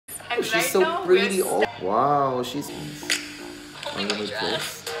And she's right so now pretty. we're Oh, wow, she's. holding my dress.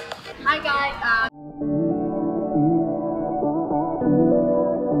 Close. Hi guys.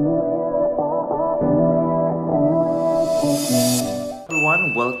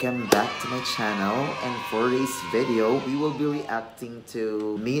 Everyone, welcome back to my channel, and for this video we will be reacting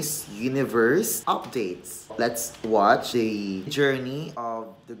to Miss Universe updates. Let's watch the journey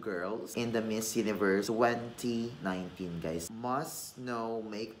of the girls in the Miss Universe 2019, guys. Must know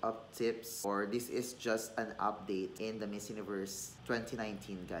makeup tips, or this is just an update in the Miss Universe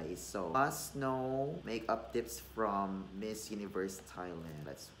 2019, guys. So must know makeup tips from Miss Universe Thailand.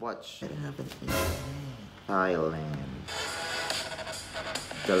 Let's watch. Thailand.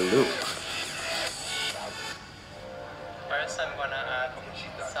 The look. First, I'm gonna add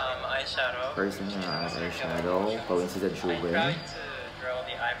some eyeshadow. PAWEENSUDA I DROUIN. try to draw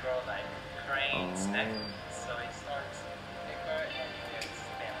the eyebrow like crane's neck, so it starts thicker and gets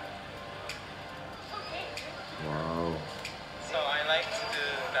thinner. Wow. So I like to do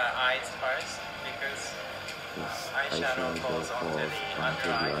the eyes first because eyeshadow goes onto the under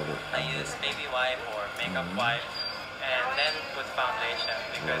eye. I use baby wipe or makeup wipe, and then put foundation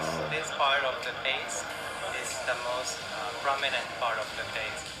because this part of the face is the most prominent part of the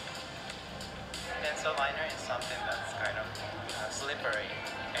face. Pencil liner is something that's kind of slippery,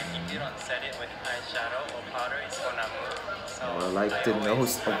 and if you don't set it with eyeshadow or powder, it's gonna move. So I like the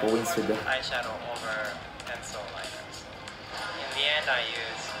nose of PAWEENSUDA. Eyeshadow over pencil liners. In the end, I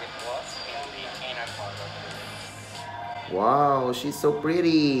use lip gloss in the inner part of the lips. Wow, she's so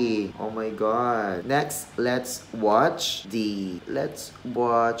pretty. Oh my god. Next, let's watch the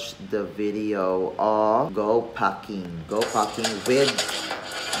video of Go Packing with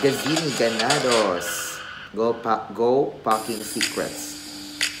GAZINI GANADOS. Go Packing Secrets.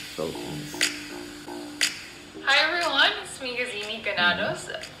 Philippines. Hi everyone, it's me GAZINI GANADOS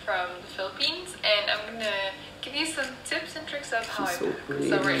from the Philippines, and I'm gonna give you some tips and tricks of how I so pack.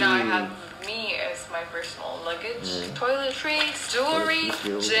 So right now I have me as my personal luggage, toiletries, jewelry,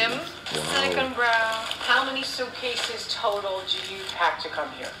 gym, silicone brow. How many suitcases total do you pack to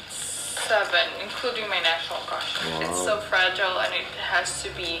come here? 7, including my national costume. It's so fragile and it has to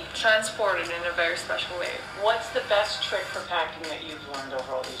be transported in a very special way. What's the best trick for packing that you've learned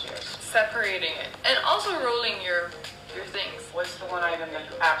over all these years? Separating it and also rolling your things. What's the one item that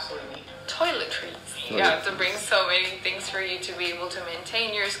you absolutely need? Toiletries. You have to bring so many things for you to be able to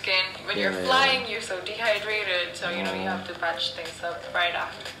maintain your skin. When you're flying, you're so dehydrated, so you know you have to patch things up right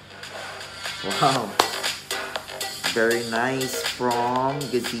after. Wow. Very nice from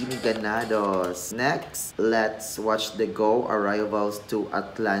GAZINI GANADOS. Next, let's watch the Go arrivals to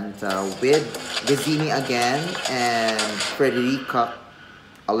Atlanta with GAZINI again and FREDERIKA,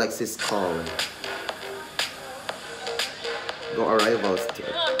 ALEXIS CULL. Go arrivals to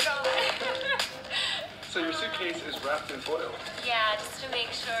it. So your suitcase is wrapped in foil? Yeah, just to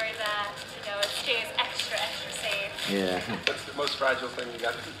make sure that, you know, it stays extra safe. Yeah. That's the most fragile thing you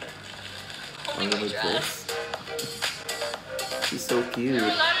got to do. Holding my dress. She's so cute. There were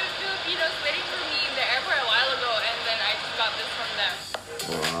a lot of Filipinos waiting for me in the airport a while ago, and then I just got this from them.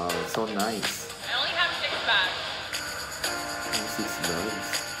 Wow, so nice. I only have 6 bags.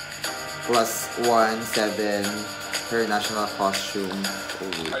 $6. Plus 1, 7, her national costume.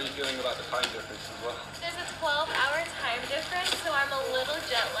 How are you feeling about the time difference as well? There's a 12-hour time difference, so I'm a little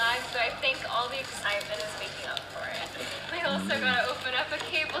jet lagged, so I think all the excitement is making up for it. I also gotta open up a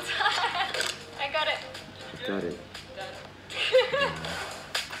cable tie. I got it. Got it.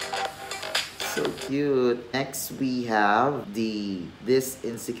 So cute. Next we have This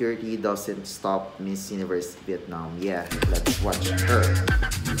Insecurity Doesn't Stop Miss Universe Vietnam. Yeah, let's watch her.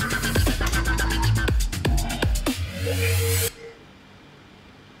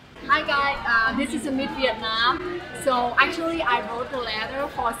 Hi guys, this is Miss Vietnam. So actually I wrote a letter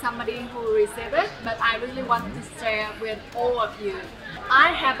for somebody who received it, but I really want to share with all of you.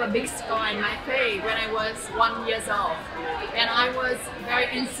 I have a big scar in my face when I was 1 year old, and I was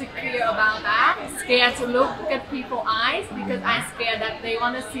very insecure about that, scared to look at people's eyes because I'm scared that they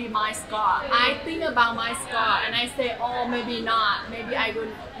want to see my scar. I think about my scar and I say, oh, maybe not, maybe I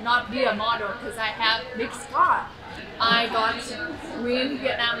will not be a model because I have big scar. I got Win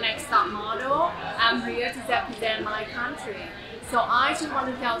Vietnam Next Top Model. I'm here to represent my country. So I just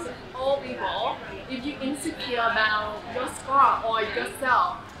want to tell all people, if you're insecure about your scar or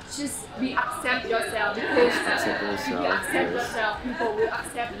yourself, just accept yourself, because if you accept yourself, people will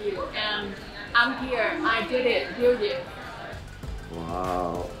accept you. And I'm here. I did it. Period.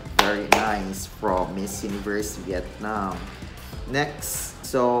 Wow, very nice from Miss Universe Vietnam. Next,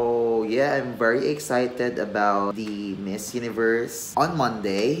 So yeah, I'm very excited about the Miss Universe on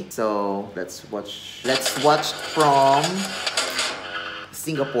Monday. So let's watch from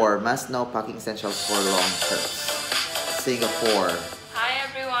Singapore. Must know packing essentials for long trips. Singapore. Hi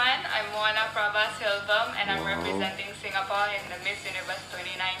everyone, I'm Mohana Prabha Silvam and I'm representing Singapore in the Miss Universe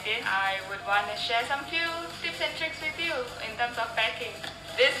 2019. I would want to share some few tips and tricks with you in terms of packing.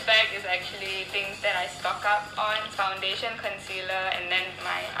 This bag is actually things that I stock up on: foundation, concealer, and then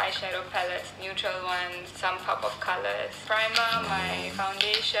my eyeshadow palettes, neutral ones, some pop of colors, primer, my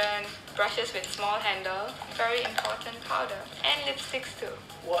foundation, brushes with small handle, very important powder, and lipsticks too.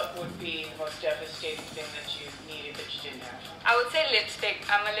 What would be the most devastating thing that you needed that you didn't have? I would say lipstick.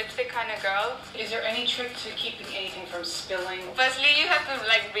 I'm a lipstick kind of girl. Is there any trick to keeping anything from spilling? Firstly, you have to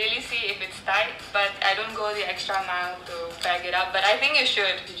really see if it's tight, but I don't go the extra mile to bag it up, but I think you should.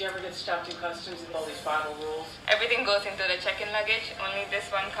 Did you ever get stopped in customs with all these bottle rules? Everything goes into the check-in luggage. Only this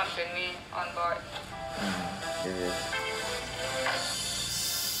one comes with me on board.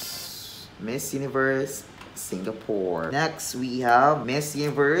 Miss Universe Singapore. Next, we have Miss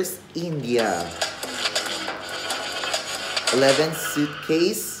Universe India. 11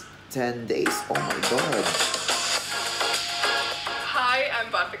 suitcase, 10 days. Oh my god. Hi,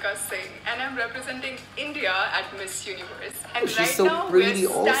 I'm Vartika Singh and I'm representing India at Miss Universe. And She's right so now pretty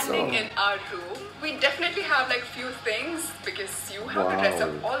we're standing also. in our room. We definitely have like few things because you have to dress up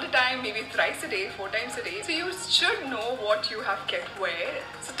all the time, maybe thrice a day, 4 times a day. So you should know what you have kept where.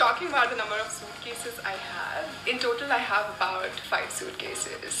 So talking about the number of suitcases I have, in total I have about 5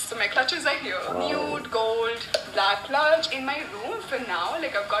 suitcases. So my clutches are here, nude, gold, black clutch. In my room for now,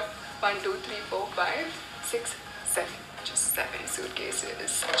 like I've got 1, 2, 3, 4, 5, 6, 7. Just 7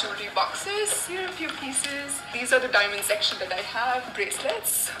 suitcases. Jewelry boxes. Here are a few pieces. These are the diamond section that I have.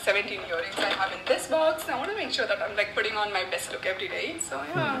 Bracelets. 17 earrings I have in this box. I want to make sure that I'm like putting on my best look every day. So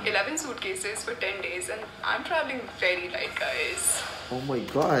yeah, 11 suitcases for 10 days and I'm traveling very light, guys. Oh my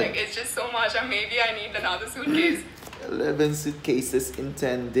god. Like it's just so much and maybe I need another suitcase. 11 suitcases in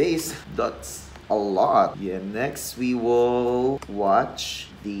 10 days. That's a lot. Yeah, next we will watch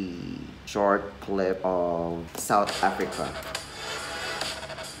the short clip of South Africa.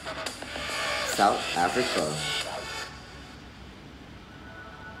 South Africa.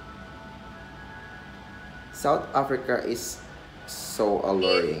 South Africa is so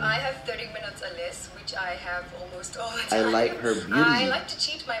alluring. If I have 30 minutes or less, which I have almost all the time. I like her beauty. I like to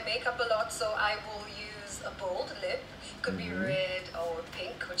cheat my makeup a lot, so I will use a bold lip. Could be red or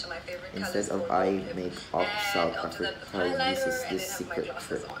pink, which are my favorite colors. Instead of eye makeup, South Africa uses this secret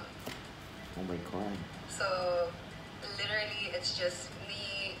trick. Oh my god. So literally it's just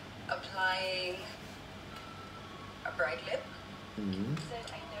me applying a bright lip. So I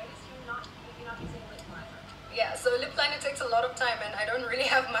noticed you're not using lip liner. Yeah, so lip liner takes a lot of time and I don't really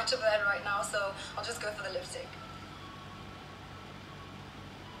have much of that right now, so I'll just go for the lipstick.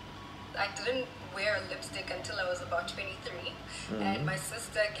 I didn't wear a lipstick until I was about 23 and my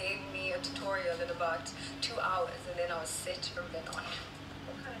sister gave me a tutorial in about 2 hours and then I was set from then on.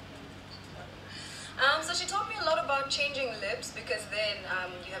 So she taught me a lot about changing lips because then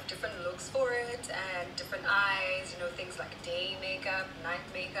you have different looks for it and different eyes, you know, things like day makeup, night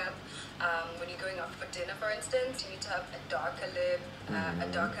makeup. When you're going out for dinner, for instance, you need to have a darker lip, a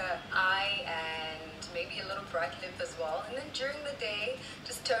darker eye and maybe a little bright lip as well. And then during the day,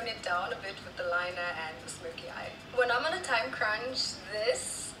 just tone it down a bit with the liner and the smoky eye. When I'm on a time crunch,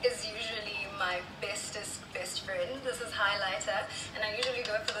 this is usually my best friend. This is highlighter and I usually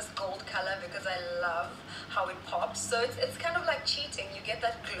go for this gold color because I love how it pops. So it's kind of like cheating. You get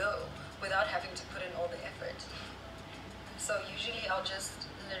that glow without having to put in all the effort. So usually I'll just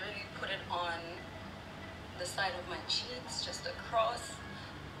literally put it on the side of my cheeks, just across.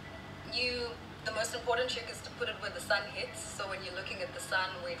 The most important trick is to put it where the sun hits. So when you're looking at the sun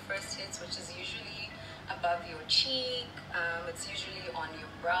where it first hits, which is usually above your cheek, it's usually on your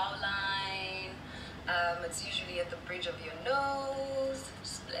brow line, it's usually at the bridge of your nose.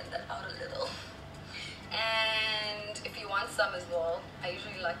 Just blend that out a little. And if you want some as well, I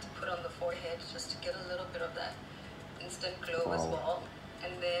usually like to put on the forehead just to get a little bit of that instant glow as well.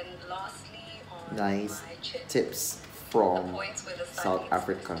 And then lastly on my chin. Tips from the points where the sun South hits.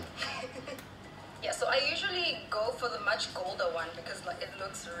 Africa. Yeah, so I usually go for the much golder one because like, it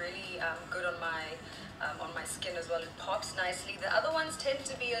looks really good on my skin as well. It pops nicely. The other ones tend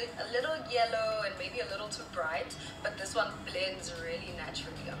to be a little yellow and maybe a little too bright, but this one blends really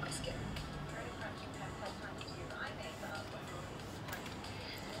naturally on my skin.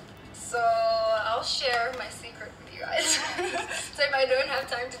 So I'll share my secret with you. guys. So if I don't have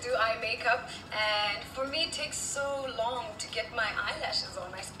time to do eye makeup, and for me it takes so long to get my eyelashes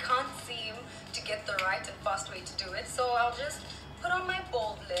on, I can't seem to get the right and fast way to do it. So I'll just put on my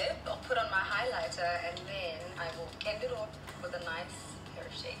bold lip, I'll put on my highlighter, and then I will end it off with a nice hair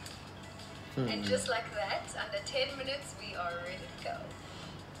shade. And just like that, under 10 minutes, we are ready to go.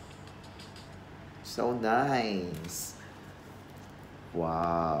 So nice.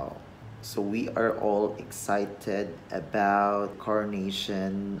 Wow. So we are all excited about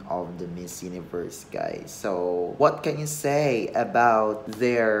coronation of the Miss Universe, guys. So what can you say about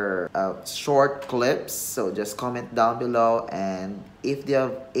their short clips? So just comment down below, and if you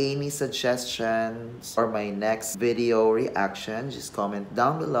have any suggestions for my next video reaction, just comment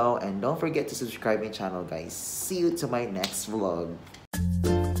down below, and don't forget to subscribe my channel, guys. See you to my next vlog.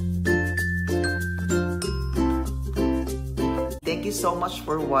 Thank you so much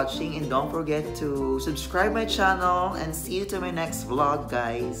for watching, and don't forget to subscribe my channel, and see you to my next vlog,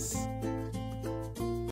 guys.